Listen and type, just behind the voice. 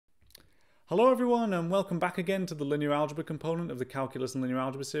Hello everyone and welcome back again to the linear algebra component of the calculus and linear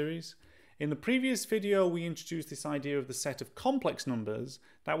algebra series. In the previous video we introduced this idea of the set of complex numbers.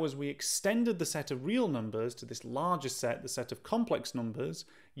 That was, we extended the set of real numbers to this larger set, the set of complex numbers,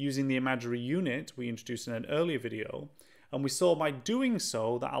 using the imaginary unit we introduced in an earlier video. And we saw by doing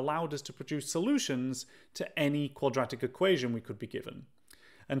so that allowed us to produce solutions to any quadratic equation we could be given.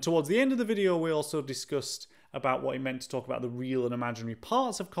 And towards the end of the video we also discussed about what it meant to talk about the real and imaginary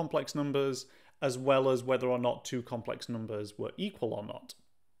parts of complex numbers, as well as whether or not two complex numbers were equal or not.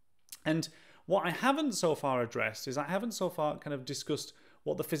 And what I haven't so far addressed is I haven't so far kind of discussed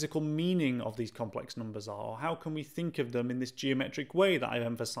what the physical meaning of these complex numbers are, or how can we think of them in this geometric way that I've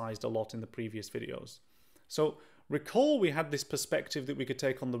emphasized a lot in the previous videos. So recall we had this perspective that we could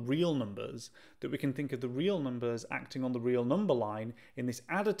take on the real numbers, that we can think of the real numbers acting on the real number line in this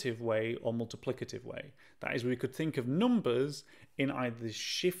additive way or multiplicative way. That is, we could think of numbers in either this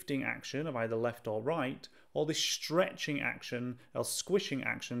shifting action of either left or right, or this stretching action or squishing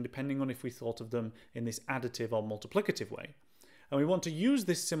action, depending on if we thought of them in this additive or multiplicative way. And we want to use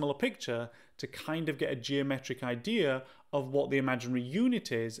this similar picture to kind of get a geometric idea of what the imaginary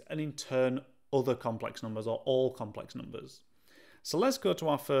unit is, and in turn other complex numbers or all complex numbers. So let's go to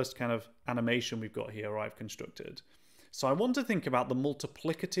our first kind of animation we've got here, or I've constructed. So I want to think about the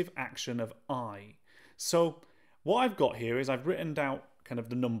multiplicative action of I. So what I've got here is I've written out kind of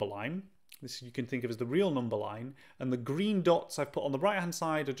the number line. This you can think of as the real number line, and the green dots I've put on the right hand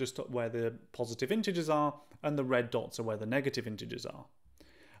side are just where the positive integers are, and the red dots are where the negative integers are.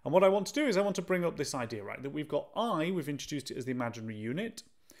 And what I want to do is I want to bring up this idea, right, that we've got I, we've introduced it as the imaginary unit,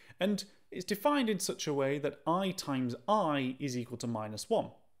 and it's defined in such a way that I times I is equal to minus 1.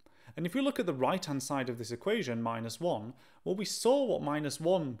 And if we look at the right hand side of this equation, minus 1, well, we saw what minus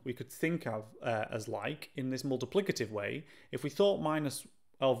 1 we could think of as like in this multiplicative way. If we thought minus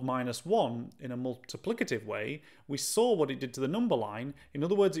 1 in a multiplicative way, we saw what it did to the number line. In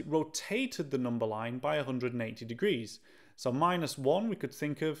other words, it rotated the number line by 180 degrees. So minus 1 we could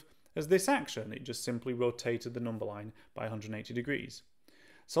think of as this action. It just simply rotated the number line by 180 degrees.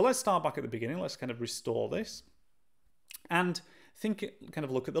 So let's start back at the beginning. Let's kind of restore this and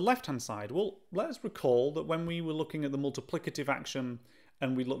look at the left-hand side. Well, let's recall that when we were looking at the multiplicative action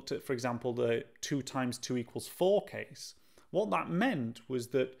and we looked at, for example, the 2 times 2 equals 4 case, what that meant was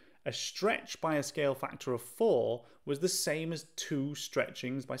that a stretch by a scale factor of 4 was the same as 2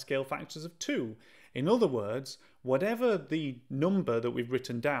 stretchings by scale factors of 2. In other words, whatever the number that we've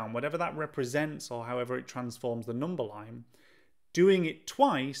written down, whatever that represents or however it transforms the number line, doing it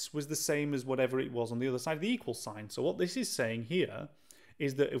twice was the same as whatever it was on the other side of the equal sign. So what this is saying here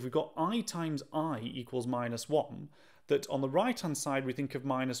is that if we've got I times I equals minus 1, that on the right hand side we think of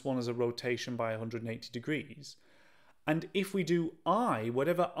minus 1 as a rotation by 180 degrees. And if we do I,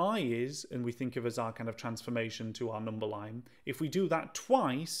 whatever I is, and we think of as our kind of transformation to our number line, if we do that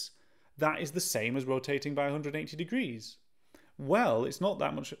twice, that is the same as rotating by 180 degrees. Well, it's not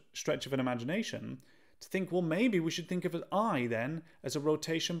that much stretch of an imagination to think, well, maybe we should think of I then as a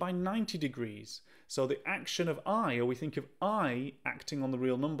rotation by 90 degrees. So the action of I, or we think of I acting on the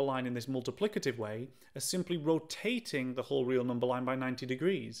real number line in this multiplicative way, as simply rotating the whole real number line by 90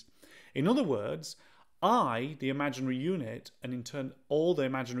 degrees. In other words, I, the imaginary unit, and in turn all the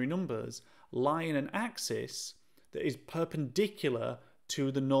imaginary numbers, lie in an axis that is perpendicular to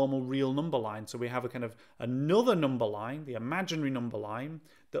the normal real number line. So we have a kind of another number line, the imaginary number line,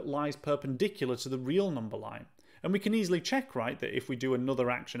 that lies perpendicular to the real number line. And we can easily check, right, that if we do another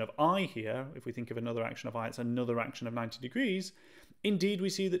action of I here, if we think of another action of I, it's another action of 90 degrees. Indeed, we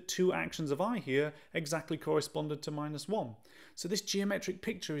see that 2 actions of I here exactly corresponded to minus 1. So this geometric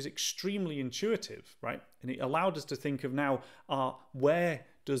picture is extremely intuitive, right? And it allowed us to think of now, where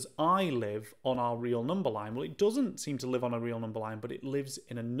does I live on our real number line? Well, it doesn't seem to live on a real number line, but it lives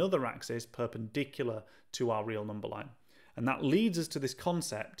in another axis perpendicular to our real number line. And that leads us to this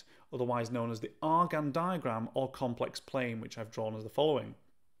concept, otherwise known as the Argand diagram or complex plane, which I've drawn as the following.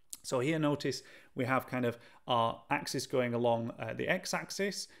 So here notice we have kind of our axis going along the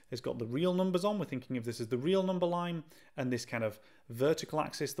x-axis. It's got the real numbers on. We're thinking of this as the real number line. And this kind of vertical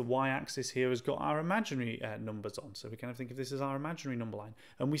axis, the y-axis here, has got our imaginary numbers on. So we kind of think of this as our imaginary number line.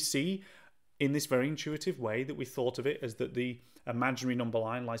 And we see in this very intuitive way that we thought of it as that the imaginary number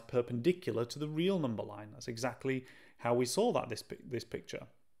line lies perpendicular to the real number line. That's exactly how we saw that this picture.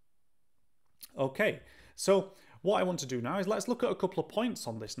 Okay, so what I want to do now is let's look at a couple of points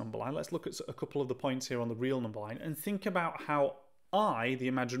on this number line. Let's look at a couple of the points here on the real number line and think about how I, the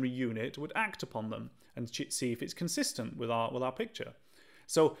imaginary unit, would act upon them and see if it's consistent with our picture.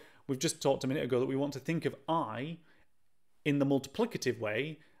 So we've just talked a minute ago that we want to think of I in the multiplicative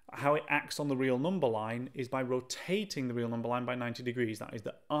way how it acts on the real number line is by rotating the real number line by 90 degrees. That is,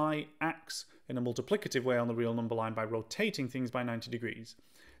 that I acts in a multiplicative way on the real number line by rotating things by 90 degrees.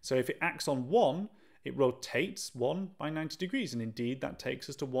 So if it acts on 1, it rotates 1 by 90 degrees, and indeed that takes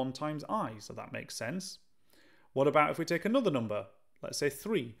us to 1 times I, so that makes sense. What about if we take another number, let's say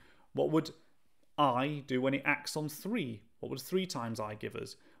 3? What would I do when it acts on 3? What would 3 times I give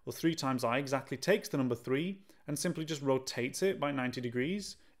us? Well, 3 times I exactly takes the number 3 and simply just rotates it by 90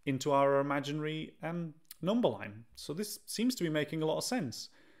 degrees into our imaginary number line. So this seems to be making a lot of sense.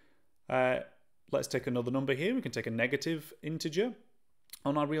 Let's take another number here. We can take a negative integer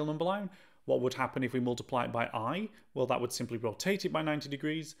on our real number line. What would happen if we multiply it by I? Well, that would simply rotate it by 90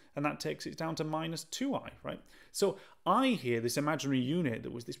 degrees, and that takes it down to minus 2I, right? So I here, this imaginary unit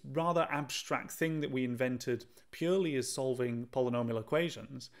that was this rather abstract thing that we invented purely as solving polynomial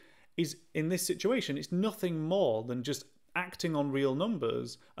equations, is in this situation, it's nothing more than just acting on real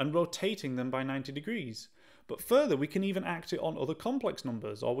numbers and rotating them by 90 degrees. But further, we can even act it on other complex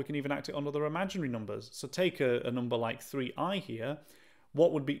numbers, or we can even act it on other imaginary numbers. So take a number like 3i here.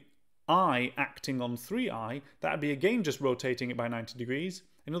 What would be I acting on 3i? That would be again just rotating it by 90 degrees.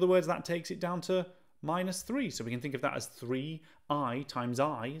 In other words, that takes it down to minus 3. So we can think of that as 3i times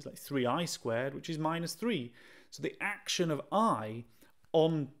I, is like 3i squared, which is minus 3. So the action of I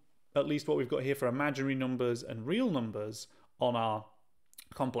on at least what we've got here for imaginary numbers and real numbers on our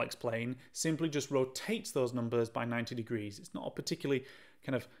complex plane simply just rotates those numbers by 90 degrees. It's not a particularly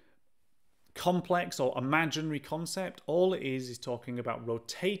kind of complex or imaginary concept. All it is talking about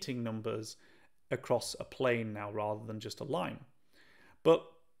rotating numbers across a plane now rather than just a line. But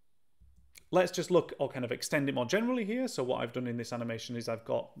let's just look or kind of extend it more generally here. So what I've done in this animation is I've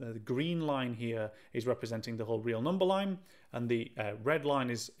got the green line here is representing the whole real number line, and the red line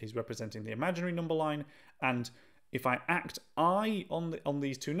is representing the imaginary number line. And if I act I on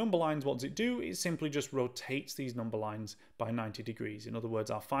these two number lines, what does it do? It simply just rotates these number lines by 90 degrees. In other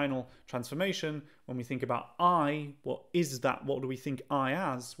words, our final transformation, when we think about I, what is that? What do we think I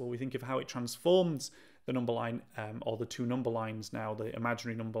as? Well, we think of how it transforms the number line or the two number lines now, the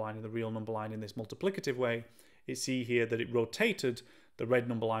imaginary number line and the real number line in this multiplicative way. You see here that it rotated the red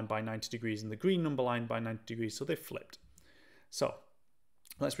number line by 90 degrees and the green number line by 90 degrees, so they flipped. So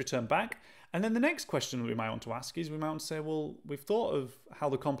let's return back. And then the next question that we might want to ask is, we might want to say, well, we've thought of how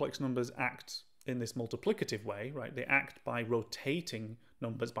the complex numbers act in this multiplicative way, right? They act by rotating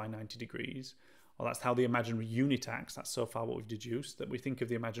numbers by 90 degrees. Well, that's how the imaginary unit acts. That's so far what we've deduced, that we think of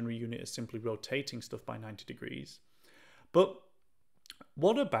the imaginary unit as simply rotating stuff by 90 degrees. But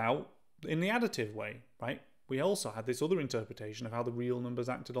what about in the additive way, right? We also had this other interpretation of how the real numbers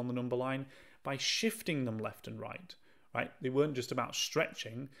acted on the number line by shifting them left and right, right? They weren't just about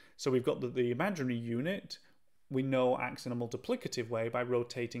stretching. So we've got the imaginary unit, we know acts in a multiplicative way by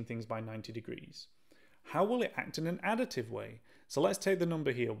rotating things by 90 degrees. How will it act in an additive way? So let's take the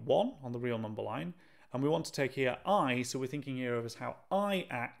number here 1 on the real number line, and we want to take here I, so we're thinking here of as how I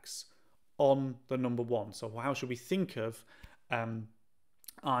acts on the number 1. So how should we think of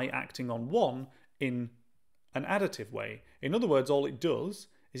I acting on 1 in an additive way? In other words, all it does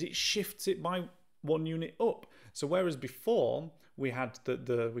is it shifts it by 1 unit up. So whereas before we had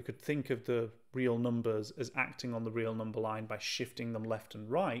we could think of the real numbers as acting on the real number line by shifting them left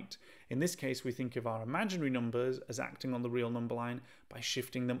and right, in this case we think of our imaginary numbers as acting on the real number line by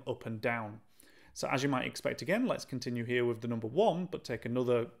shifting them up and down. So as you might expect, again, let's continue here with the number 1, but take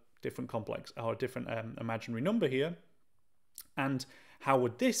another different complex or different imaginary number here. And how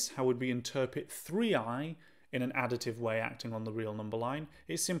would we interpret 3i in an additive way acting on the real number line?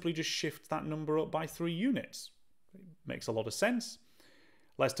 It simply just shifts that number up by 3 units. It makes a lot of sense.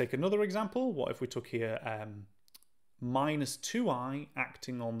 Let's take another example. What if we took here minus 2i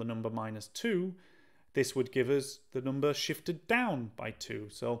acting on the number minus 2? This would give us the number shifted down by 2.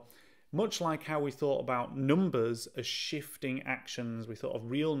 So much like how we thought about numbers as shifting actions, we thought of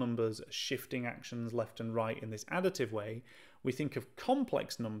real numbers as shifting actions left and right in this additive way, we think of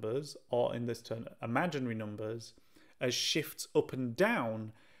complex numbers, or in this turn imaginary numbers, as shifts up and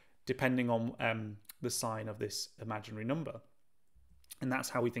down depending on the sign of this imaginary number. And that's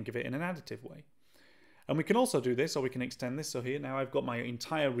how we think of it in an additive way. And we can also do this, or we can extend this. So here now I've got my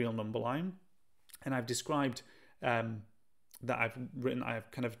entire real number line, and I've described that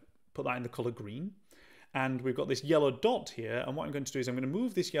I've kind of put that in the color green. And we've got this yellow dot here, and what I'm going to do is I'm going to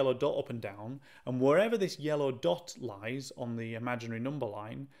move this yellow dot up and down, and wherever this yellow dot lies on the imaginary number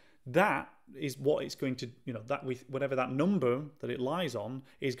line, that is what it's going to, whatever that number that it lies on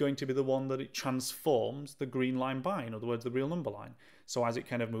is going to be the one that it transforms the green line by, in other words, the real number line. So as it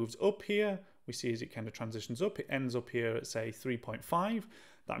kind of moves up here, we see as it kind of transitions up, it ends up here at, say, 3.5.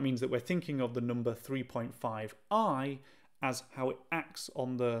 that means that we're thinking of the number 3.5i as how it acts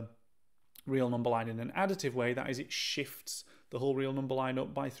on the real number line in an additive way. That is, it shifts the whole real number line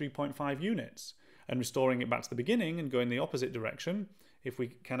up by 3.5 units. And restoring it back to the beginning and going the opposite direction, if we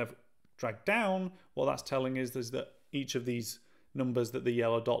kind of drag down, what that's telling us is that each of these numbers that the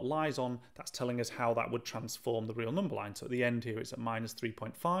yellow dot lies on, that's telling us how that would transform the real number line. So at the end here, it's at minus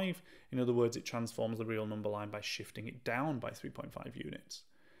 3.5. In other words, it transforms the real number line by shifting it down by 3.5 units.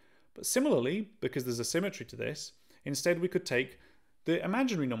 But similarly, because there's a symmetry to this, instead we could take the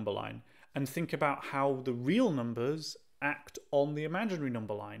imaginary number line and think about how the real numbers act on the imaginary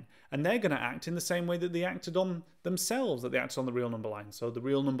number line. And they're going to act in the same way that they acted on themselves, that they acted on the real number line. So the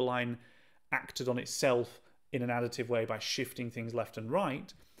real number line acted on itself in an additive way by shifting things left and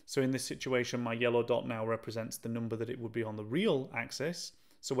right. So in this situation, my yellow dot now represents the number that it would be on the real axis.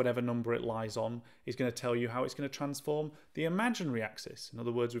 So whatever number it lies on is going to tell you how it's going to transform the imaginary axis. In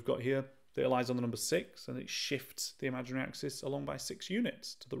other words, we've got here that it lies on the number 6 and it shifts the imaginary axis along by 6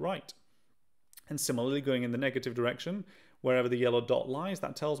 units to the right. And similarly, going in the negative direction, wherever the yellow dot lies,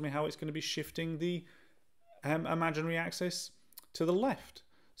 that tells me how it's going to be shifting the imaginary axis to the left.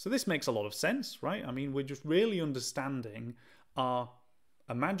 So this makes a lot of sense, right? I mean, we're just really understanding our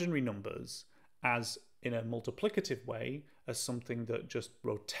imaginary numbers as, in a multiplicative way, as something that just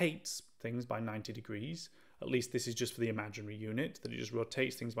rotates things by 90 degrees. At least this is just for the imaginary unit, that it just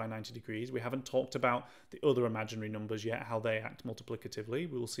rotates things by 90 degrees. We haven't talked about the other imaginary numbers yet, how they act multiplicatively.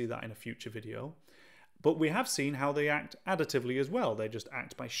 We will see that in a future video. But we have seen how they act additively as well. They just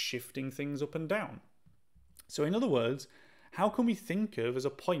act by shifting things up and down. So in other words, how can we think of as a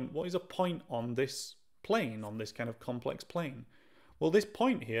point, what is a point on this plane, on this kind of complex plane? Well, this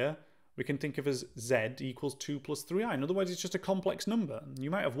point here, we can think of as z equals 2 plus 3i. In other words, it's just a complex number. You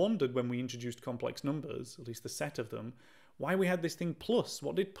might have wondered when we introduced complex numbers, at least the set of them, why we had this thing plus.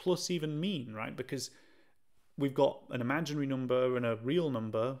 What did plus even mean, right? Because we've got an imaginary number and a real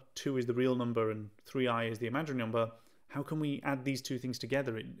number. 2 is the real number and 3i is the imaginary number. How can we add these two things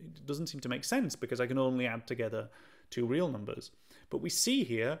together? It doesn't seem to make sense because I can only add together two real numbers. But we see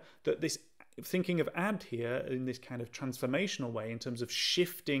here that this thinking of add here in this kind of transformational way in terms of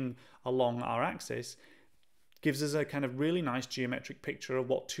shifting along our axis gives us a kind of really nice geometric picture of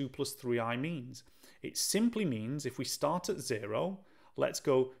what 2 plus 3i means. It simply means if we start at 0, let's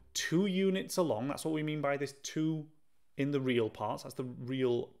go 2 units along. That's what we mean by this 2 in the real parts. That's the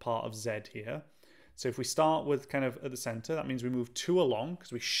real part of z here. So if we start with kind of at the center, that means we move 2 along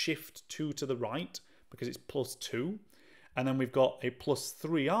because we shift 2 to the right because it's plus 2. And then we've got a plus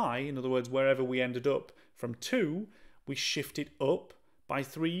 3i, in other words, wherever we ended up from 2, we shift it up by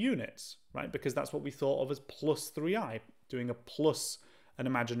 3 units, right? Because that's what we thought of as plus 3i. Doing a plus an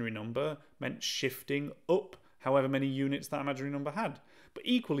imaginary number meant shifting up however many units that imaginary number had. But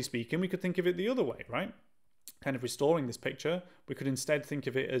equally speaking, we could think of it the other way, right? Kind of restoring this picture, we could instead think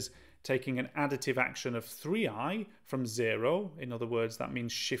of it as taking an additive action of 3i from 0. In other words, that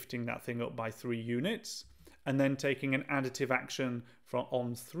means shifting that thing up by 3 units. And then taking an additive action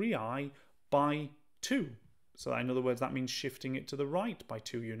on 3i by 2. So in other words, that means shifting it to the right by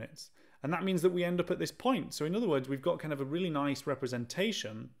 2 units. And that means that we end up at this point. So in other words, we've got kind of a really nice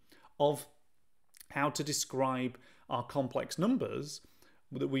representation of how to describe our complex numbers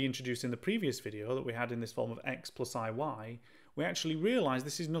that we introduced in the previous video that we had in this form of x plus iy. We actually realize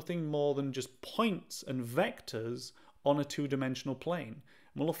this is nothing more than just points and vectors on a two-dimensional plane.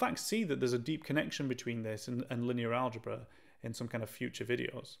 And we'll in fact see that there's a deep connection between this and linear algebra in some kind of future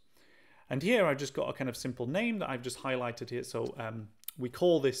videos. And here I've just got a kind of simple name that I've just highlighted here. So we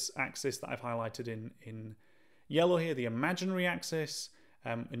call this axis that I've highlighted in yellow here the imaginary axis,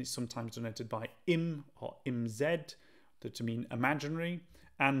 and it's sometimes denoted by im or imz to mean imaginary.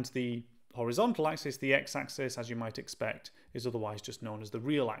 And the horizontal axis, the x-axis, as you might expect, is otherwise just known as the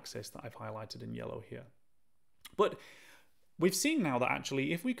real axis that I've highlighted in yellow here. But we've seen now that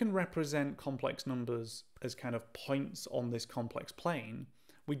actually if we can represent complex numbers as kind of points on this complex plane,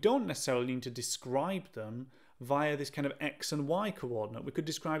 we don't necessarily need to describe them via this kind of x and y coordinate. We could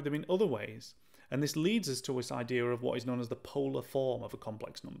describe them in other ways. And this leads us to this idea of what is known as the polar form of a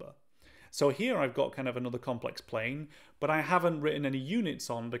complex number. So here I've got kind of another complex plane, but I haven't written any units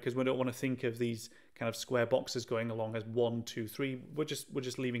on because we don't want to think of these kind of square boxes going along as 1, 2, 3. We're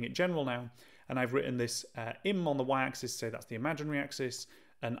just leaving it general now. And I've written this im on the y-axis, say that's the imaginary axis,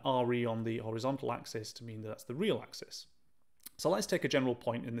 and re on the horizontal axis to mean that that's the real axis. So let's take a general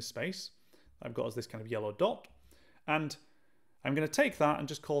point in this space. I've got as this kind of yellow dot. And I'm going to take that and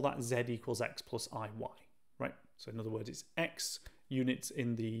just call that z equals x plus iy, right? So in other words, it's x units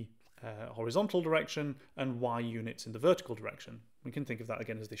in the horizontal direction and y units in the vertical direction. We can think of that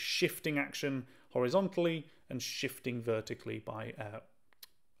again as this shifting action horizontally and shifting vertically by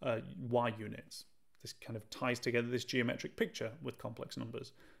y units. This kind of ties together this geometric picture with complex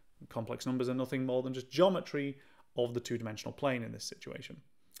numbers. Complex numbers are nothing more than just geometry of the two-dimensional plane in this situation.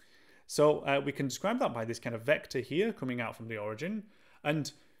 So we can describe that by this kind of vector here coming out from the origin,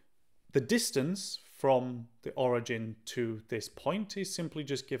 and the distance from the origin to this point is simply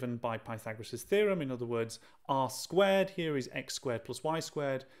just given by Pythagoras' theorem. In other words, r squared here is x squared plus y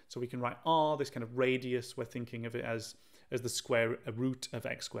squared, so we can write r, this kind of radius, we're thinking of it as the square root of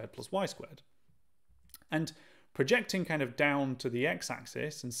x squared plus y squared. And projecting kind of down to the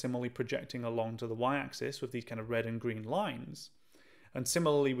x-axis and similarly projecting along to the y-axis with these kind of red and green lines. And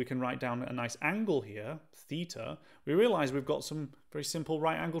similarly, we can write down a nice angle here, theta. We realize we've got some very simple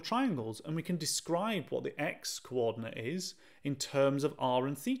right angle triangles, and we can describe what the x coordinate is in terms of r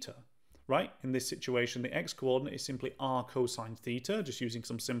and theta, right? In this situation, the x coordinate is simply r cosine theta, just using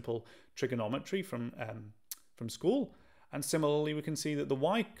some simple trigonometry from school. And similarly, we can see that the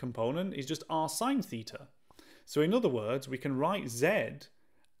y component is just r sine theta. So in other words, we can write z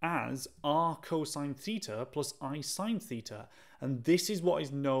as r cosine theta plus I sine theta. And this is what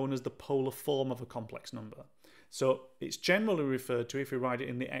is known as the polar form of a complex number. So it's generally referred to, if we write it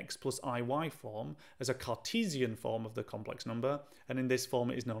in the x plus iy form, as a Cartesian form of the complex number. And in this form,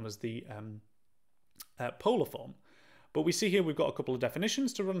 it is known as the polar form. But we see here we've got a couple of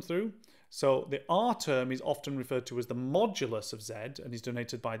definitions to run through. So the r term is often referred to as the modulus of z and is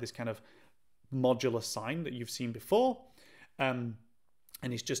denoted by this kind of modulus sign that you've seen before. And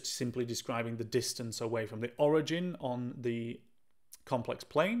it's just simply describing the distance away from the origin on the complex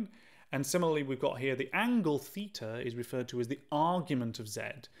plane. And similarly, we've got here the angle theta is referred to as the argument of z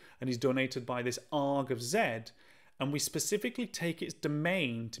and is denoted by this arg of z. And we specifically take its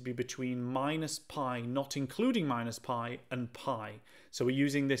domain to be between minus pi, not including minus pi, and pi. So we're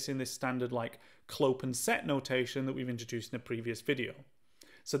using this in this standard like clope and set notation that we've introduced in a previous video.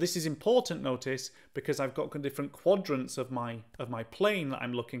 So this is important, notice, because I've got different quadrants of my plane that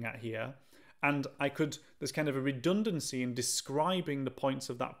I'm looking at here. And there's kind of a redundancy in describing the points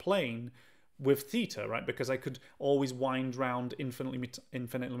of that plane with theta, right? Because I could always wind round infinitely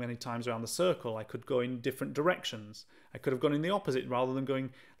many times around the circle. I could go in different directions. I could have gone in the opposite rather than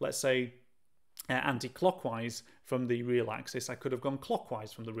going, let's say, anti-clockwise from the real axis. I could have gone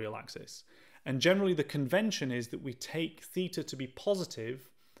clockwise from the real axis. And generally the convention is that we take theta to be positive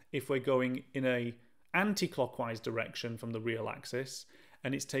if we're going in a anti-clockwise direction from the real axis,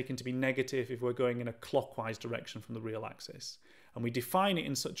 and it's taken to be negative if we're going in a clockwise direction from the real axis. And we define it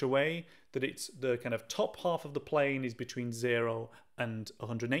in such a way that it's the kind of top half of the plane is between 0 and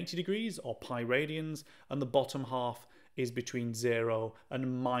 180 degrees, or pi radians, and the bottom half is between 0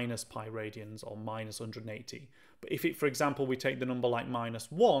 and minus pi radians, or minus 180. But if for example, we take the number like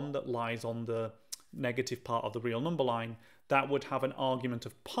 -1 that lies on the negative part of the real number line, that would have an argument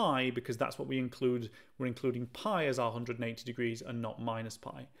of pi, because that's what we include. We're including pi as our 180 degrees and not minus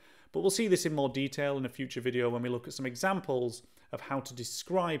pi. But we'll see this in more detail in a future video when we look at some examples of how to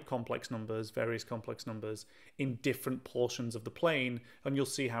describe complex numbers, various complex numbers, in different portions of the plane, and you'll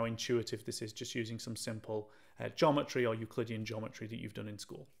see how intuitive this is just using some simple geometry or Euclidean geometry that you've done in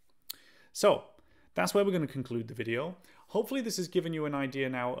school. So that's where we're going to conclude the video. Hopefully this has given you an idea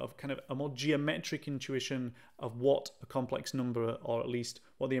now of kind of a more geometric intuition of what a complex number, or at least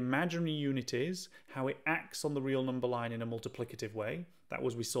what the imaginary unit is, how it acts on the real number line in a multiplicative way. That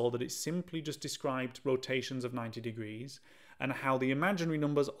was, we saw that it simply just described rotations of 90 degrees, and how the imaginary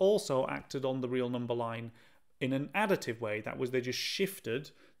numbers also acted on the real number line in an additive way. That was, they just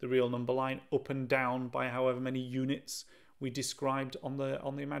shifted the real number line up and down by however many units we described on the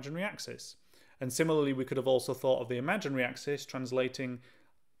imaginary axis. And similarly, we could have also thought of the imaginary axis translating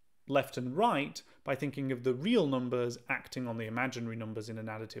left and right by thinking of the real numbers acting on the imaginary numbers in an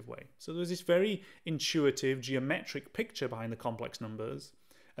additive way. So there's this very intuitive geometric picture behind the complex numbers.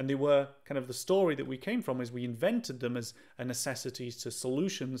 And they were kind of the story that we came from, is we invented them as a necessity to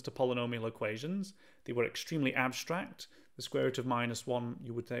solutions to polynomial equations. They were extremely abstract. The square root of -1,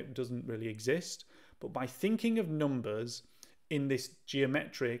 you would say, doesn't really exist. But by thinking of numbers in this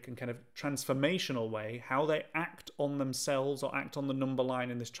geometric and kind of transformational way, how they act on themselves or act on the number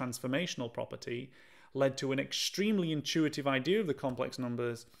line in this transformational property, led to an extremely intuitive idea of the complex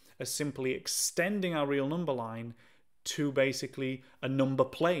numbers as simply extending our real number line to basically a number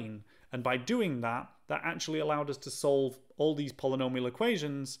plane. And by doing that, that actually allowed us to solve all these polynomial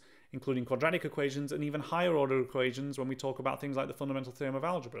equations, including quadratic equations and even higher order equations when we talk about things like the fundamental theorem of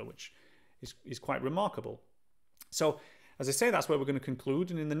algebra, which is quite remarkable. So as I say, that's where we're going to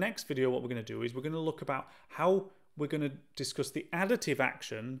conclude. And in the next video, what we're going to do is we're going to look about how we're going to discuss the additive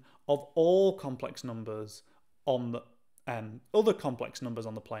action of all complex numbers on the other complex numbers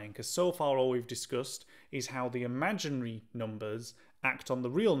on the plane, because so far all we've discussed is how the imaginary numbers act on the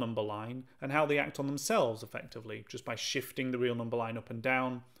real number line and how they act on themselves effectively, just by shifting the real number line up and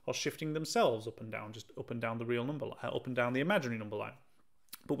down, or shifting themselves up and down, just up and down the real number line, up and down the imaginary number line.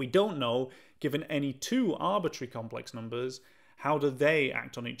 But we don't know, given any two arbitrary complex numbers, how do they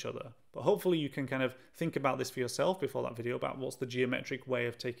act on each other. But hopefully you can kind of think about this for yourself before that video, about what's the geometric way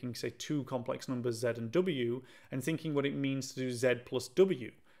of taking, say, two complex numbers z and w, and thinking what it means to do z plus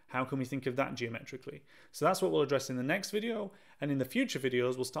w. How can we think of that geometrically? So that's what we'll address in the next video, and in the future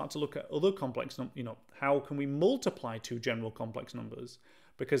videos we'll start to look at other complex numbers. How can we multiply two general complex numbers?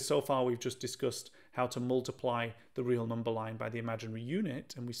 Because so far we've just discussed how to multiply the real number line by the imaginary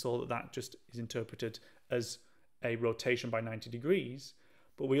unit, and we saw that that just is interpreted as a rotation by 90 degrees.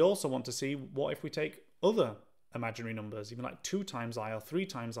 But we also want to see, what if we take other imaginary numbers, even like 2 times I or 3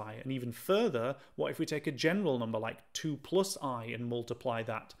 times I, and even further, what if we take a general number like 2 plus I and multiply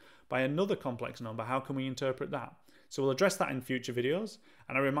that by another complex number? How can we interpret that? So we'll address that in future videos,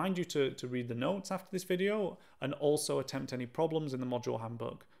 and I remind you to read the notes after this video and also attempt any problems in the module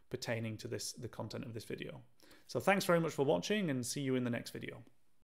handbook pertaining to the content of this video. So thanks very much for watching, and see you in the next video.